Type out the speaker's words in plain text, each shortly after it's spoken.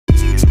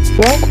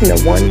Welcome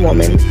to One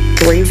Woman,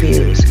 Three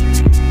Views.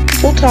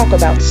 We'll talk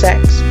about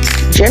sex,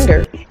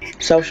 gender,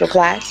 social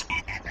class,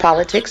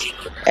 politics,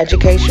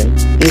 education,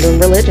 even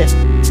religion.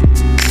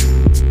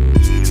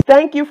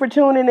 Thank you for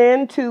tuning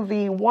in to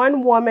the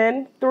One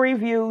Woman, Three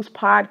Views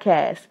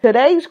podcast.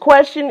 Today's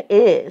question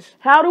is,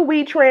 how do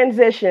we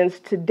transition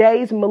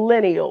today's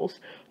millennials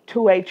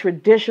to a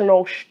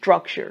traditional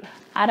structure?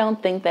 I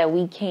don't think that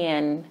we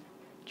can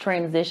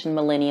transition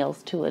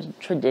millennials to a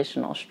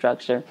traditional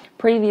structure.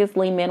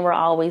 Previously, men were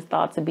always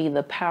thought to be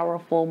the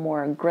powerful,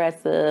 more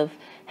aggressive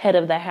head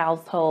of the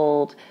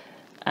household,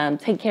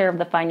 take care of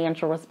the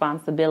financial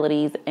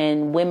responsibilities,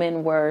 and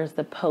women were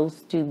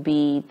supposed to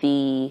be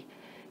the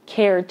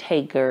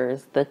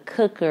caretakers, the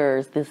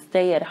cookers, the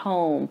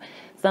stay-at-home.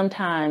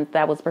 Sometimes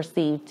that was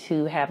perceived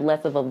to have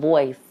less of a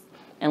voice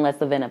and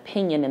less of an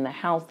opinion in the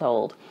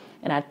household.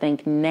 And I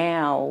think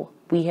now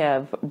we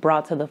have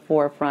brought to the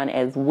forefront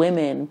as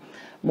women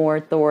more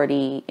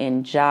authority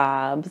in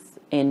jobs,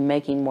 in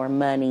making more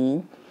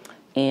money,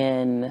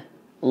 in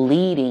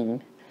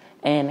leading,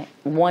 and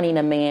wanting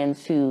a man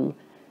to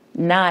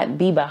not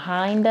be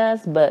behind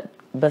us, but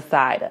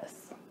beside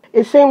us.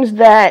 It seems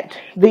that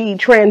the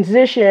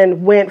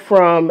transition went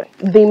from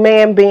the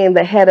man being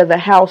the head of the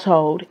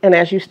household, and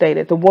as you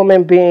stated, the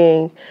woman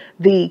being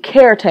the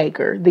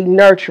caretaker, the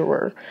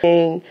nurturer,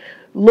 being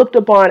looked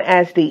upon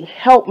as the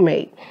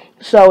helpmate.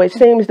 So it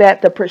seems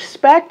that the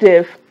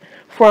perspective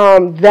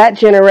from that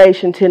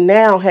generation to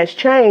now has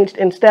changed.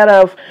 Instead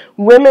of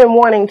women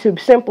wanting to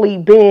simply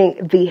being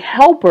the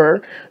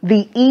helper,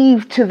 the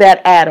Eve to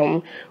that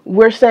Adam,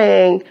 we're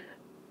saying,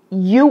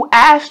 you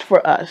asked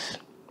for us.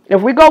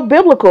 If we go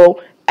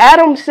biblical,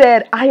 Adam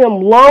said, I am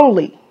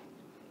lonely.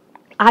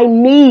 I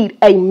need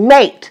a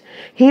mate.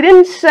 He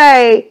didn't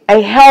say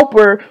a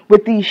helper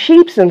with these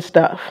sheeps and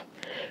stuff.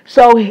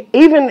 So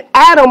even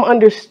Adam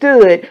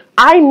understood,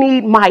 I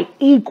need my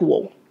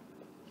equal.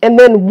 And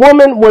then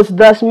woman was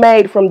thus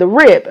made from the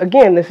rib.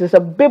 Again, this is a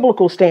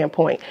biblical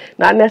standpoint,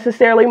 not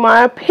necessarily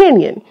my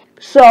opinion.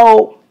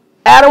 So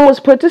Adam was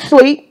put to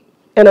sleep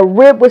and a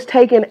rib was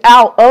taken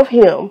out of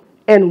him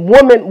and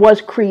woman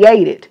was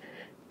created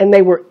and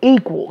they were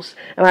equals.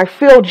 And I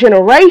feel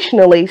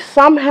generationally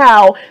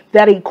somehow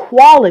that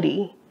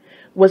equality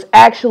was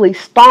actually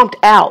stomped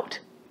out.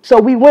 So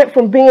we went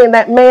from being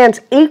that man's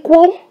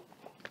equal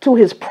to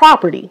his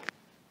property,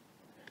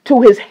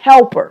 to his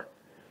helper,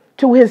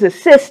 to his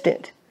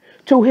assistant,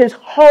 to his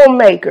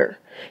homemaker,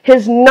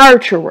 his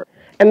nurturer.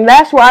 And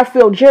that's why I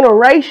feel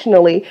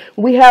generationally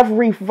we have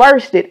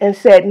reversed it and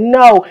said,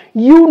 no,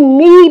 you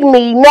need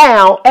me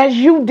now as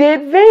you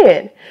did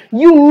then.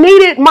 You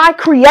needed my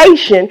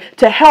creation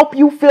to help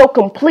you feel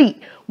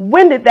complete.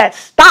 When did that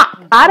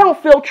stop? I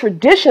don't feel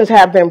traditions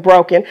have been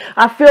broken.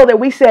 I feel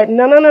that we said,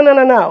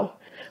 no.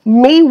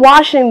 Me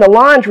washing the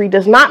laundry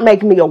does not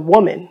make me a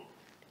woman.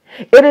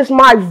 It is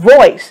my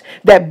voice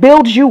that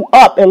builds you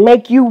up and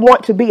make you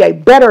want to be a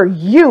better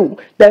you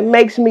that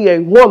makes me a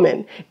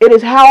woman. It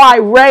is how I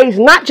raise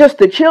not just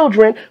the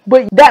children,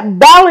 but that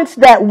balance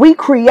that we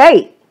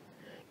create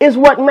is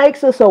what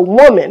makes us a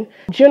woman.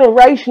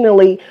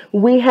 Generationally,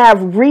 we have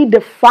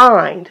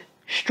redefined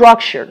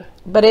structure.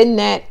 But isn't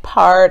that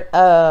part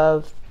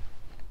of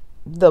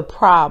the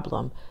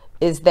problem?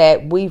 Is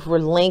that we've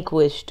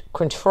relinquished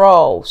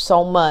control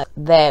so much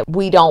that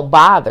we don't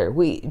bother.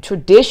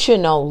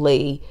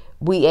 Traditionally,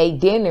 we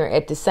ate dinner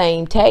at the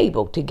same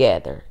table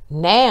together.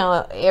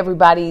 Now,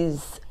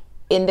 everybody's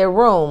in their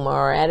room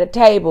or at a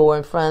table or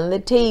in front of the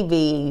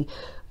TV.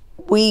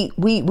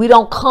 We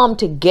don't come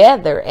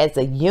together as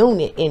a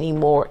unit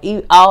anymore.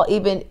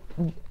 Even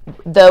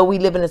though we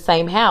live in the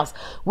same house,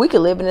 we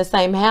could live in the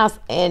same house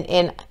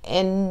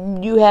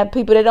and you have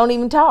people that don't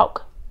even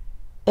talk.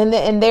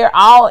 And they're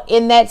all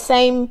in that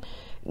same,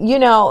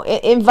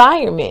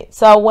 environment.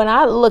 So when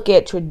I look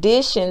at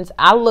traditions,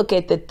 I look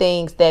at the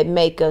things that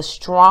make us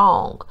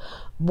strong.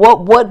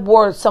 What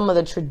were some of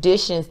the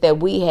traditions that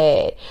we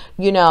had?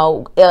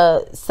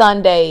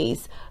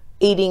 Sundays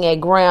eating at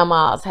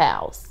grandma's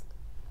house.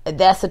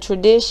 That's a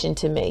tradition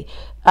to me.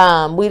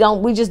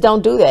 We just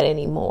don't do that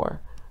anymore.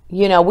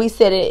 We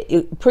said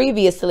it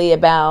previously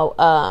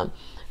about,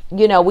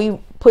 we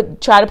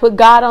try to put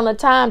God on a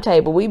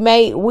timetable. We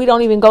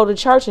don't even go to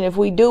church, and if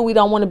we do, we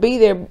don't want to be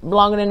there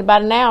longer than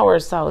about an hour or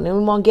so, and then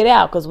we want to get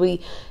out because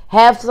we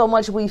have so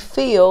much we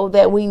feel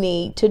that we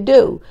need to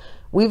do.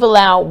 We've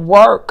allowed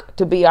work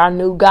to be our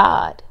new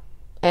God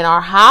and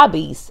our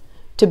hobbies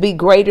to be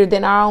greater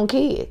than our own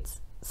kids.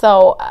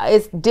 So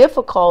it's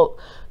difficult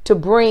to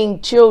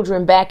bring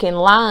children back in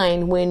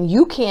line when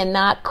you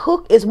cannot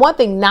cook. It's one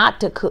thing not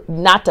to cook,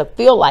 not to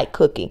feel like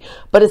cooking,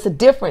 but it's a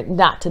different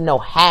not to know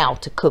how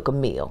to cook a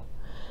meal.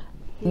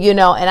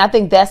 And I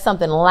think that's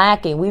something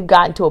lacking. We've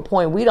gotten to a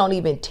point we don't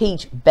even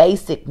teach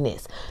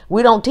basicness.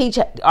 We don't teach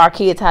our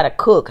kids how to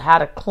cook, how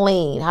to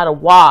clean, how to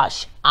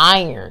wash,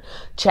 iron,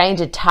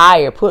 change a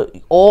tire,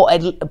 put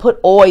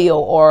oil,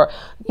 or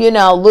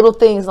little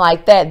things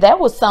like that. That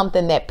was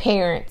something that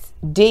parents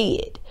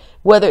did,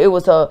 whether it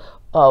was a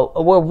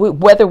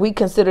whether we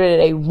consider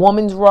it a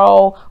woman's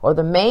role or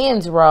the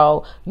man's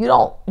role,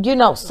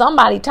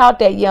 somebody taught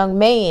that young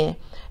man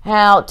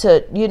how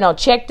to,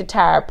 check the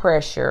tire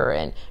pressure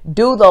and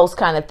do those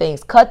kind of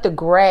things, cut the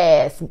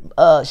grass,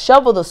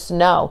 shovel the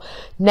snow.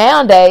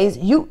 Nowadays,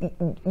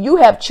 you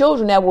have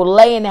children that will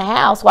lay in the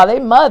house while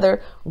their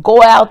mother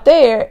go out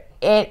there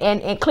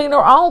and clean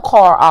her own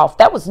car off.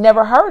 That was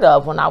never heard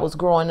of when I was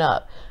growing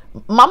up.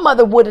 My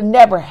mother would have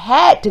never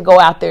had to go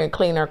out there and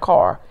clean her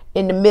car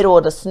in the middle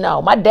of the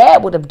snow. My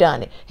dad would have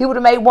done it. He would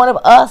have made one of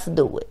us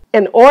do it.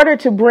 In order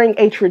to bring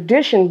a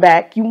tradition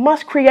back, you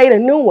must create a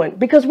new one,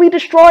 because we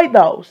destroyed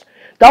those.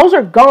 Those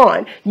are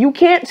gone. You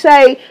can't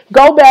say,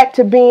 go back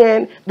to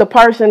being the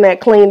person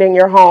that cleaned in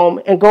your home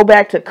and go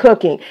back to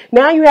cooking.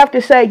 Now you have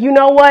to say, you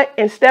know what?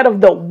 Instead of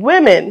the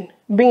women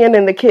being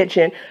in the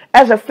kitchen,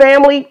 as a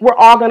family, we're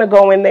all going to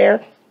go in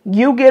there.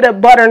 You get a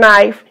butter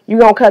knife, you're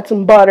going to cut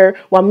some butter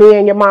while me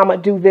and your mama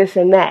do this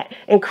and that,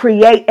 and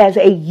create as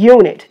a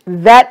unit.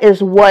 That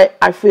is what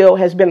I feel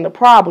has been the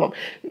problem.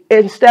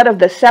 Instead of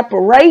the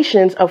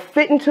separations of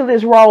fit into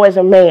this role as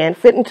a man,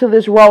 fit into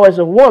this role as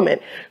a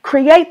woman,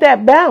 create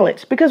that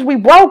balance, because we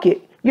broke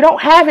it. You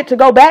don't have it to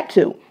go back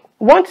to.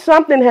 Once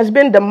something has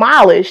been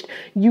demolished,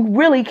 you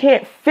really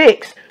can't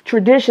fix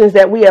traditions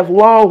that we have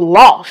long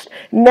lost.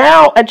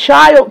 Now a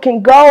child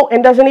can go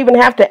and doesn't even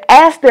have to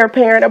ask their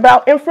parent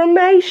about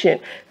information.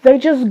 They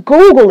just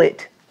Google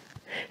it.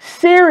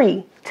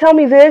 Siri, tell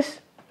me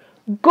this.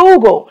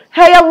 Google,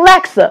 hey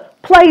Alexa,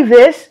 play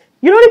this.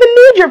 You don't even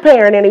need your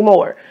parent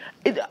anymore.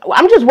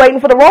 I'm just waiting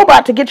for the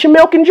robot to get your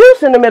milk and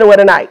juice in the middle of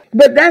the night.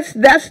 But that's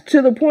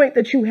to the point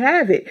that you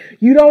have it.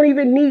 You don't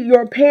even need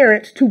your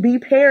parents to be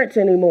parents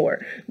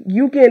anymore.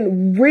 You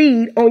can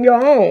read on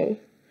your own.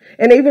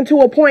 And even to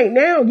a point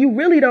now, you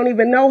really don't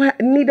even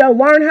need to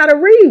learn how to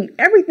read.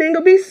 Everything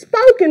will be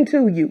spoken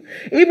to you.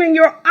 Even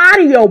your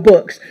audio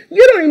books.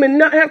 You don't even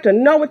have to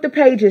know what the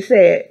pages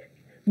said.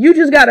 You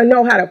just got to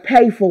know how to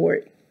pay for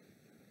it.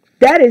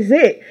 That is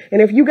it. And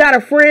if you got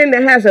a friend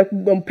that has a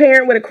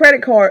parent with a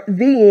credit card,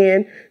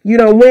 then you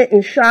done went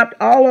and shopped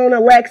all on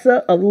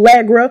Alexa,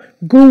 Allegra,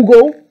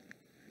 Google,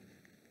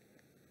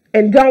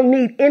 and don't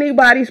need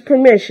anybody's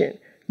permission.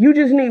 You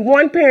just need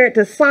one parent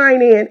to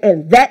sign in,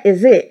 and that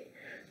is it.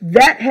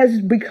 That has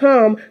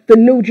become the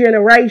new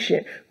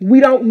generation.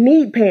 We don't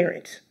need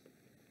parents.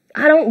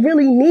 I don't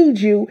really need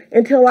you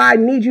until I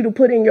need you to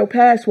put in your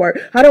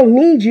password. I don't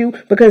need you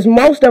because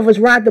most of us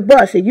ride the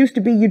bus. It used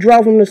to be you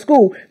drove them to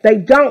school. They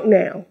don't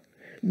now.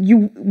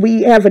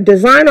 We have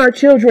designed our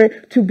children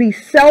to be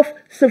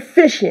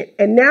self-sufficient.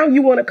 And now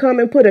you want to come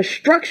and put a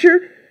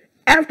structure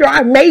after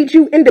I made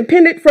you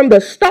independent from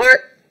the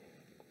start?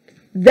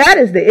 That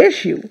is the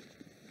issue.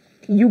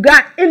 You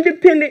got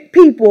independent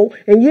people,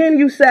 and then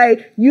you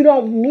say, you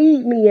don't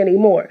need me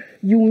anymore.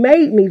 You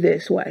made me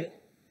this way.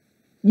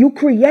 You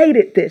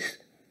created this.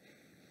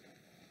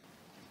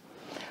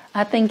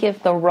 I think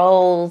if the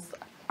roles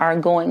are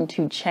going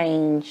to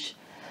change,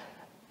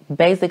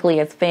 basically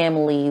as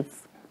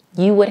families,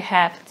 you would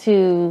have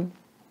to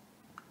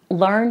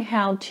learn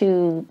how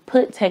to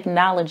put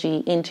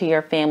technology into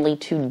your family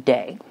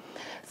today.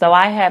 So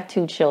I have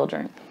 2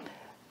 children.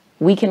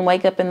 We can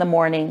wake up in the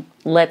morning,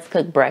 let's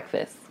cook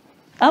breakfast.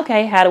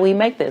 Okay, how do we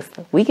make this?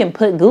 We can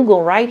put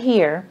Google right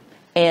here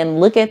and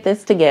look at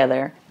this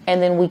together,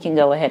 and then we can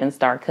go ahead and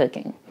start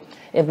cooking.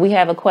 If we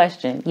have a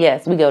question,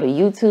 yes, we go to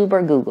YouTube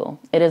or Google.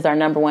 It is our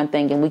number one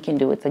thing, and we can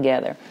do it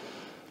together.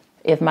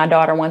 If my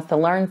daughter wants to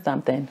learn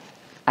something,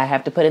 I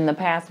have to put in the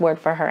password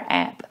for her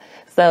app.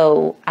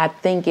 So I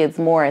think it's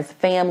more as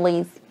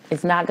families,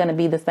 it's not going to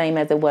be the same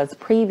as it was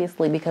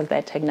previously because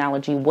that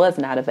technology was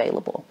not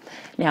available.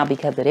 Now,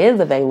 because it is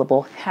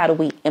available, how do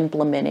we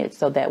implement it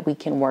so that we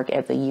can work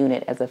as a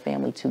unit, as a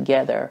family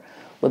together,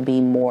 would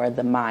be more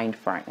the mind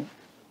frame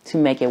to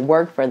make it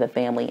work for the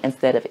family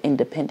instead of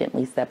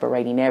independently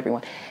separating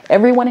everyone.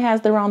 Everyone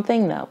has their own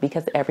thing, though,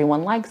 because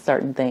everyone likes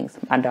certain things.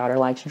 My daughter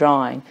likes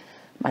drawing.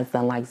 My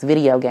son likes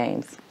video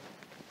games.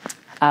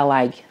 I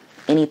like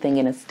anything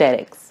in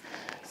aesthetics.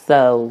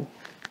 So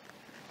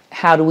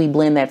how do we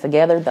blend that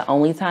together? The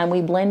only time we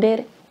blend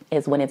it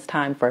is when it's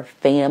time for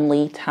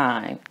family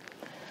time,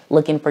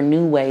 looking for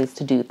new ways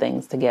to do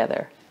things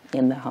together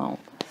in the home.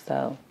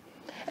 So,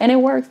 and it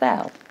works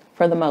out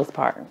for the most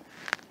part.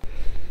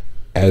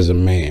 As a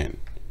man,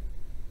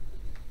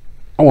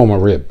 I want my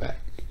rib back.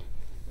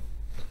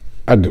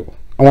 I do.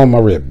 I want my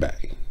rib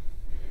back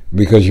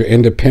because your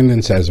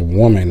independence as a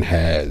woman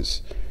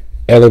has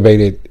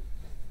elevated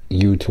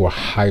you to a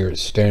higher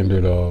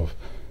standard of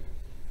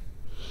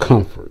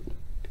comfort.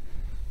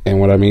 And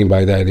what I mean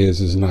by that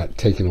is not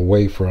taken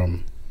away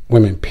from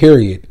women,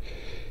 period.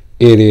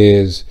 It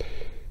is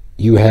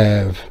you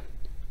have,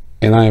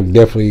 and I am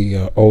definitely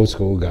an old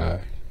school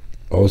guy,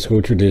 old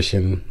school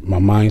tradition. My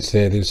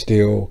mindset is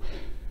still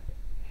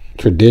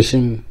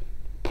tradition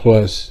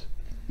plus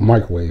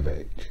microwave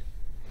age.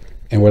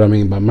 And what I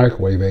mean by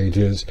microwave age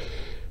is,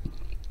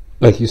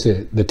 like you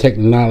said, the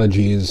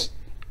technology is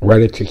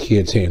right at your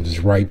kids' hands. It's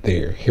right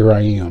there. Here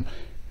I am.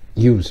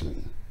 Use me.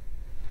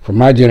 For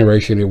my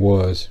generation, it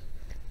was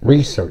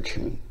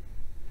researching.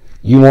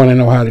 You want to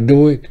know how to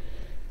do it?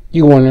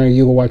 You go in there and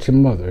you go watch your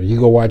mother. You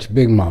go watch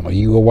Big Mama.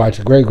 You go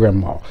watch Great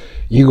Grandma.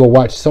 You go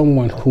watch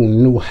someone who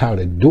knew how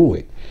to do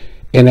it.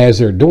 And as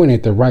they're doing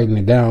it, they're writing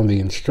it down, the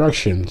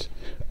instructions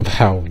of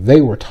how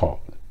they were taught.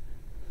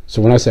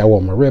 So when I say I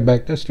want my rib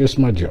back, that's just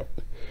my joke.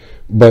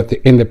 But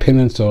the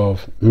independence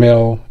of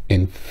male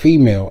and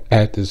female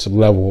at this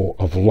level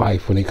of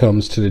life when it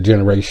comes to the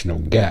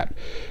generational gap,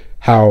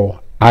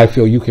 how I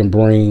feel you can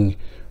bring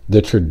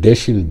the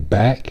tradition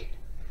back.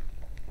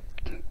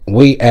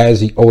 We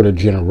as the older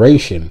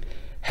generation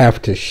have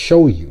to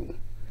show you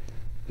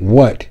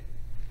what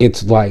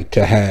it's like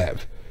to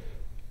have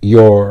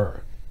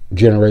your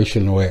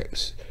generational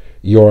X,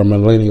 your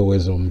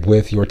millennialism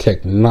with your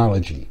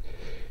technology.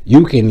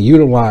 You can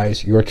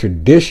utilize your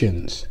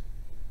traditions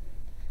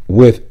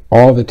with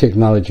all the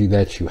technology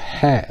that you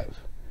have,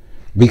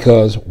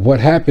 because what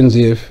happens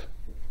if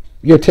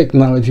your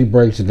technology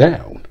breaks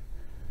down?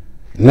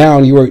 Now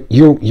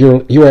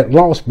you're at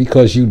loss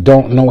because you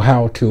don't know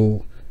how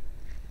to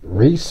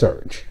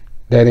research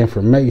that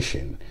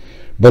information.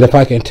 But if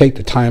I can take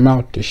the time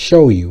out to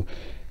show you,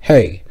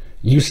 hey,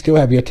 you still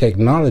have your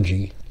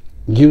technology,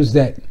 use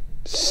that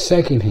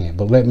secondhand,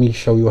 but let me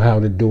show you how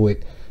to do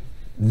it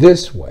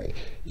this way.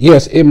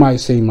 Yes, it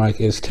might seem like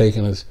it's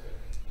taking us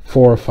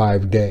 4 or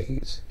 5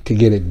 days to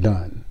get it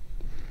done,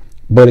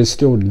 but it's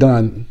still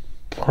done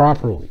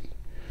properly.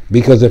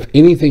 Because if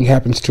anything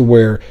happens to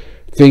where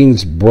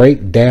things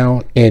break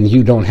down and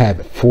you don't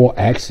have full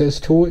access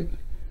to it,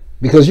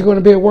 because you're going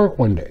to be at work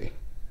one day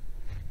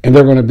and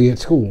they're going to be at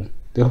school,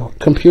 the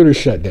computer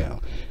shut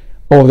down,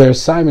 or their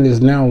assignment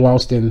is now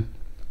lost in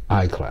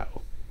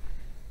iCloud.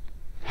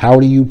 How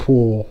do you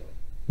pull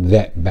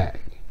that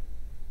back?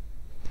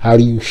 How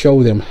do you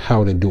show them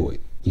how to do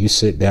it? You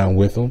sit down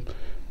with them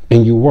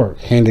and you work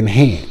hand in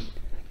hand.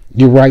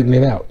 You're writing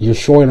it out. You're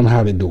showing them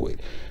how to do it.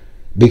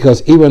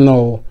 Because even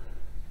though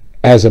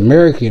as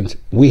Americans,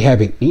 we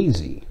have it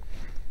easy,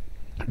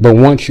 but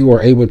once you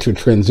are able to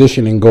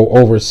transition and go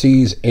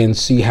overseas and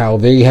see how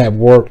they have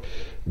worked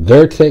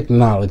their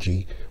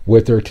technology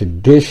with their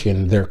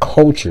tradition, their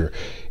culture,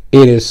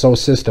 it is so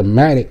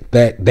systematic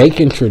that they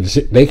can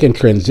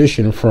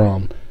transition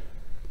from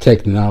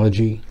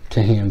technology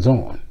to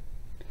hands-on.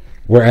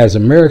 Whereas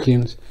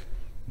Americans,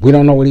 we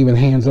don't know what even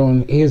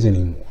hands-on is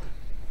anymore.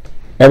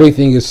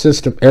 Everything is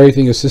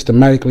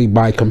systematically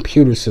by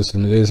computer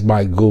systems. It is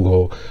by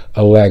Google,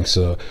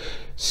 Alexa,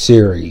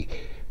 Siri.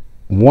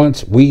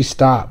 Once we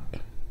stop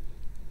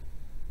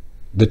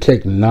the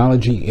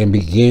technology and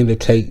begin to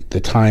take the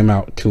time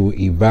out to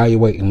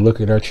evaluate and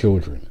look at our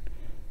children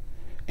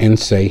and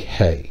say,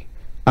 hey,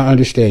 I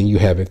understand you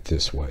have it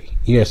this way.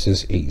 Yes,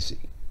 it's easy.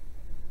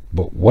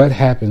 But what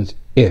happens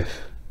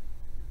if?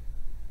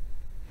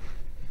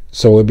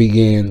 So it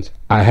begins,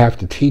 I have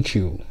to teach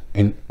you,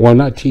 and well,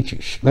 not teach you,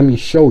 let me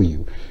show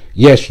you.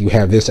 Yes, you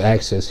have this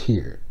access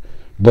here,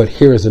 but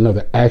here is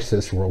another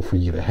access road for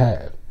you to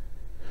have.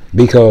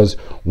 Because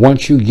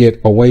once you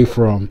get away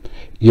from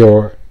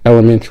your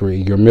elementary,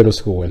 your middle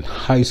school and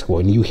high school,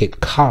 and you hit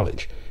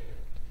college,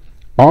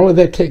 all of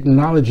that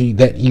technology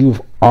that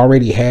you've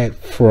already had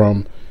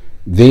from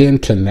then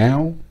to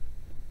now,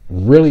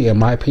 really, in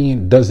my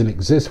opinion, doesn't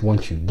exist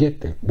once you get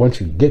there. Once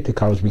you get to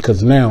college,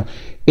 because now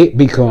it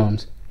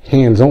becomes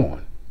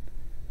hands-on.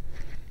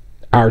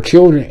 Our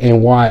children,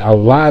 and why a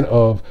lot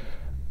of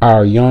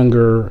our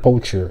younger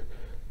culture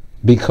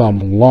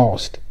become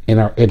lost in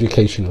our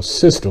educational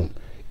system,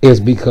 is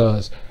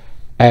because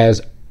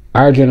as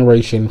our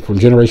generation, from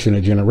generation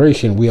to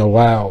generation, we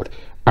allowed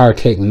our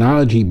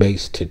technology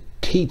base to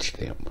teach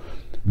them.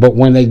 But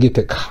when they get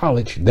to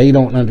college, they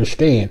don't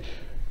understand.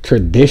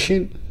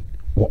 Tradition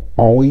will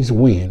always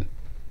win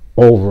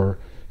over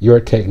your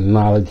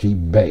technology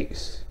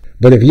base.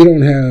 But if you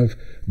don't have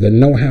the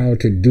know-how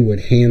to do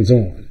it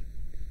hands-on,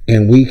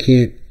 and we,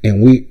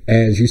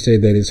 as you say,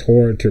 that it's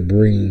hard to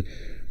bring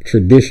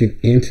tradition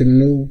into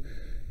new,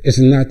 it's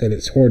not that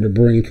it's hard to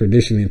bring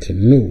tradition into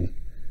new.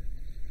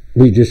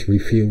 We just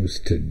refuse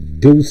to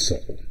do so.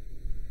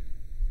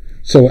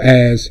 So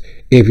as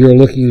if you're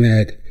looking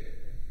at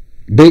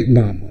Big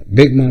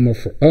Mama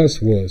for us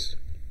was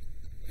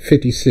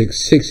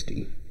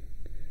 56.60.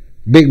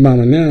 Big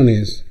Mama now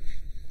is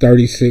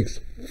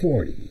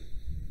 36.40.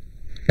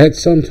 At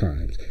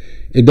sometimes.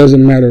 It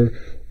doesn't matter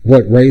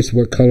what race,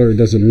 what color, it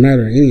doesn't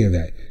matter any of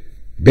that.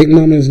 Big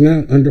Mama is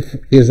now under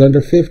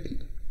 50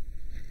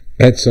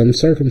 at some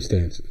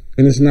circumstances.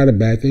 And it's not a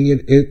bad thing.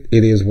 It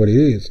is what it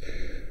is.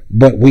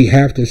 But we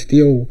have to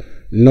still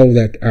know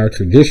that our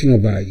traditional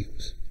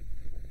values,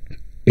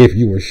 if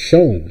you were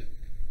shown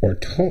or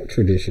taught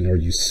tradition, or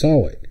you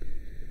saw it,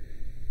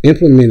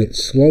 implement it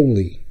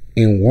slowly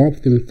and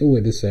walk them through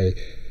it to say,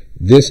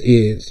 this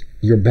is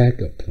your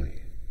backup plan.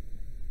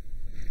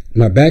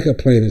 My backup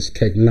plan is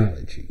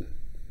technology.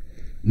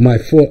 My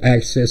full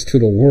access to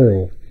the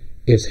world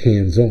is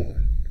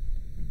hands-on.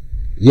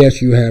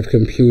 Yes, you have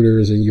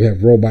computers and you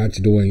have robots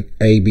doing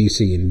A, B,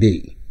 C, and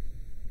D.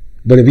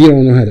 But if you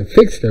don't know how to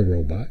fix that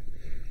robot,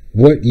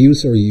 what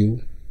use are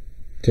you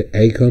to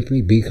A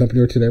company, B company,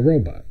 or to that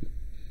robot.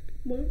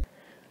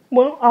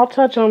 Well, I'll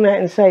touch on that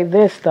and say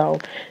this, though.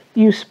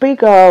 You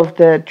speak of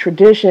the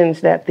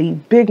traditions that the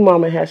big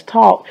mama has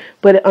taught,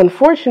 but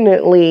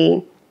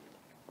unfortunately,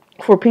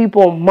 for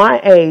people my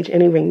age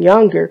and even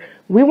younger,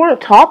 we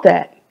weren't taught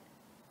that.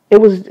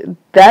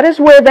 That is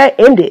where that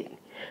ended.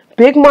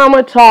 Big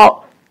mama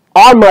taught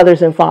our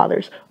mothers and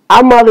fathers.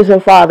 Our mothers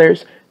and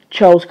fathers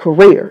chose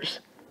careers.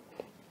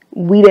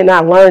 We did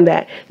not learn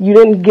that. You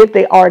didn't get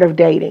the art of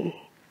dating.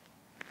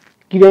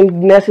 You didn't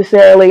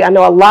necessarily, I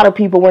know a lot of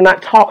people were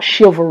not taught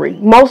chivalry.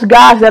 Most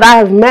guys that I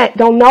have met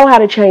don't know how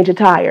to change a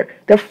tire.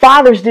 Their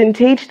fathers didn't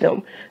teach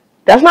them.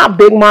 That's not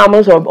Big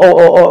Mama's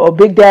or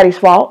Big Daddy's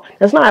fault.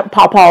 That's not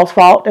Papa's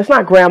fault. That's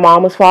not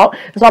Grandmama's fault.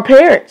 It's our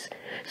parents.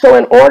 So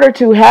in order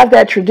to have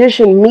that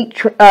tradition meet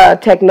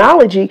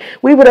technology,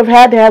 we would have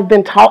had to have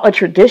been taught a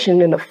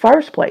tradition in the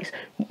first place.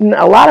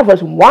 A lot of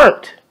us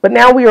weren't, but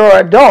now we are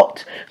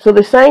adults. So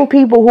the same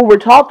people who were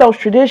taught those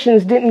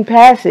traditions didn't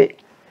pass it.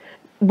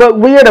 But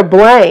we are to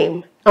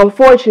blame,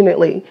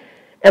 unfortunately.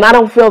 And I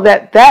don't feel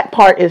that that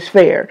part is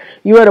fair.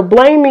 You are to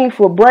blame me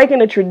for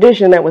breaking a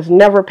tradition that was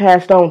never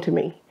passed on to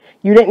me.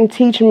 You didn't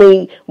teach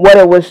me what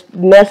it was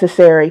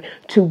necessary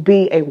to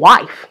be a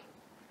wife.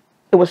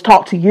 It was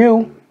taught to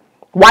you.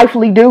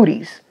 Wifely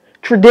duties,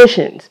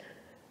 traditions.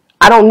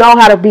 I don't know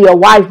how to be a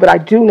wife, but I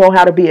do know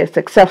how to be a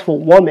successful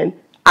woman.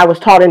 I was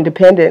taught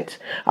independence.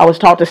 I was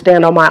taught to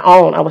stand on my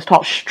own. I was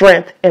taught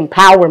strength,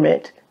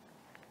 empowerment.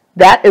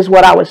 That is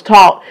what I was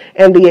taught,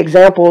 and the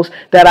examples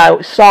that I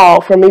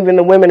saw from even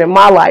the women in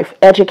my life.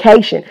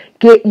 Education.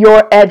 Get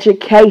your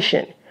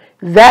education.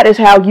 That is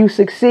how you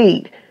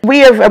succeed. We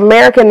have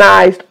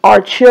Americanized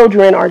our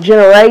children, our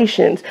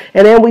generations,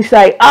 and then we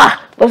say,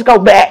 let's go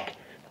back.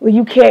 Well,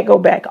 you can't go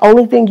back.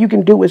 Only thing you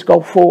can do is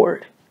go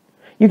forward.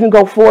 You can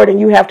go forward, and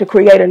you have to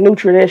create a new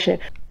tradition.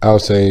 I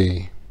would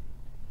say,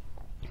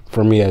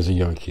 for me as a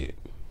young kid,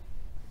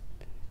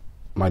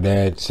 my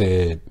dad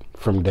said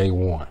from day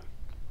one,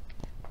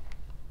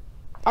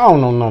 I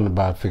don't know nothing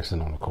about fixing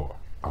on a car.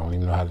 I don't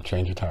even know how to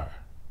change a tire.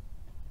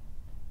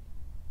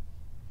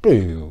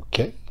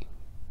 Okay.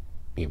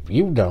 If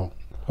you don't,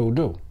 who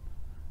do?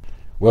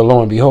 Well,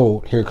 lo and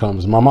behold, here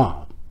comes my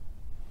mom.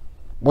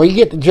 Well, you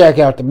get the jack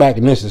out the back,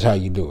 and this is how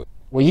you do it.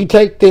 Well, you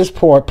take this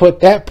port,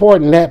 put that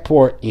port in that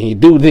port, and you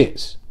do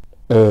this.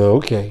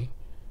 Okay.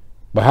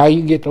 But how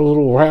you get the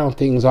little round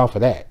things off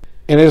of that?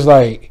 And it's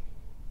like,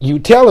 you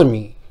telling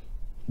me,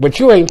 but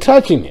you ain't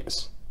touching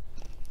this.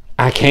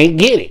 I can't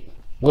get it.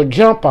 Well,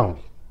 jump on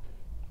it.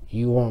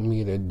 You want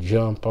me to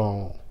jump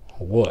on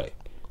what?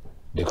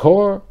 The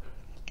car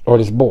or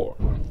this board?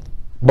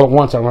 But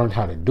once I learned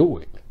how to do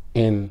it,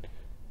 and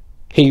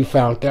he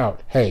found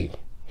out, hey,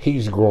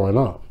 he's growing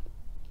up.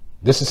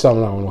 This is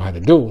something I don't know how to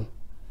do.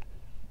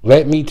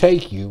 Let me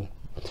take you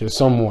to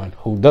someone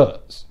who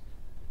does.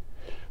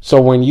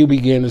 So when you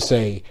begin to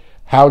say,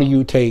 how do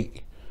you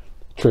take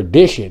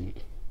tradition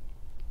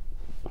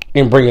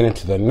and bring it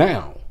into the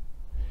now,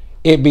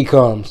 it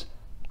becomes,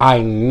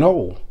 I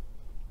know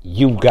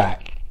you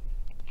got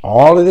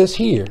all of this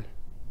here.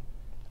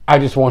 I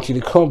just want you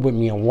to come with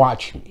me and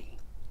watch me.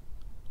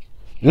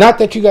 Not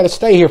that you got to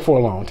stay here for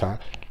a long time.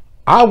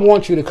 I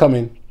want you to come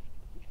and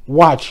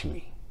watch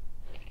me.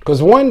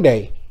 Because one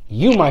day,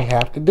 you might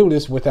have to do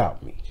this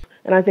without me.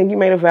 And I think you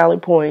made a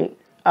valid point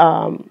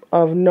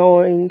of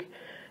knowing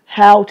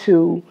how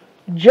to,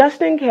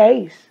 just in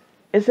case,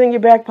 it's in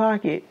your back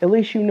pocket. At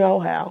least you know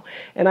how.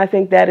 And I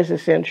think that is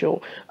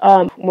essential.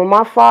 When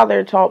my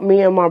father taught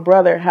me and my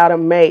brother how to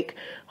make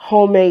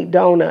homemade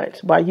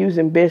donuts by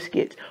using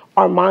biscuits,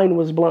 our mind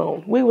was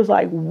blown. We was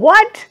like,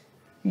 what?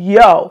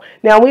 Yo.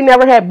 Now, we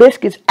never had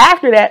biscuits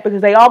after that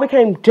because they all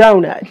became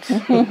donuts.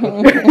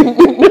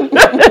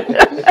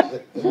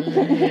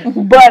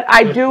 But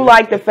I do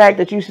like the fact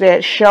that you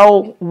said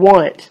show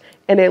once.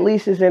 And at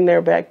least it's in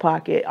their back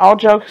pocket. All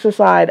jokes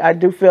aside, I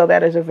do feel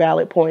that is a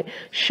valid point.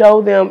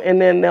 Show them, and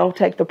then they'll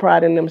take the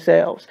pride in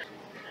themselves.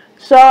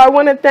 So I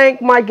want to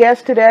thank my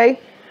guest today,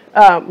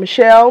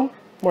 Michelle,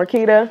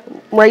 Marquita,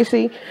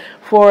 Racy,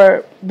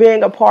 for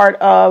being a part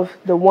of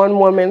the One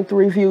Woman,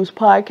 Three Views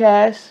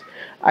podcast.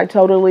 I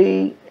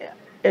totally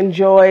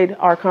enjoyed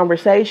our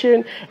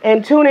conversation.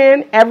 And tune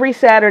in every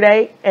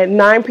Saturday at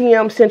 9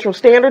 p.m. Central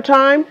Standard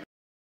Time.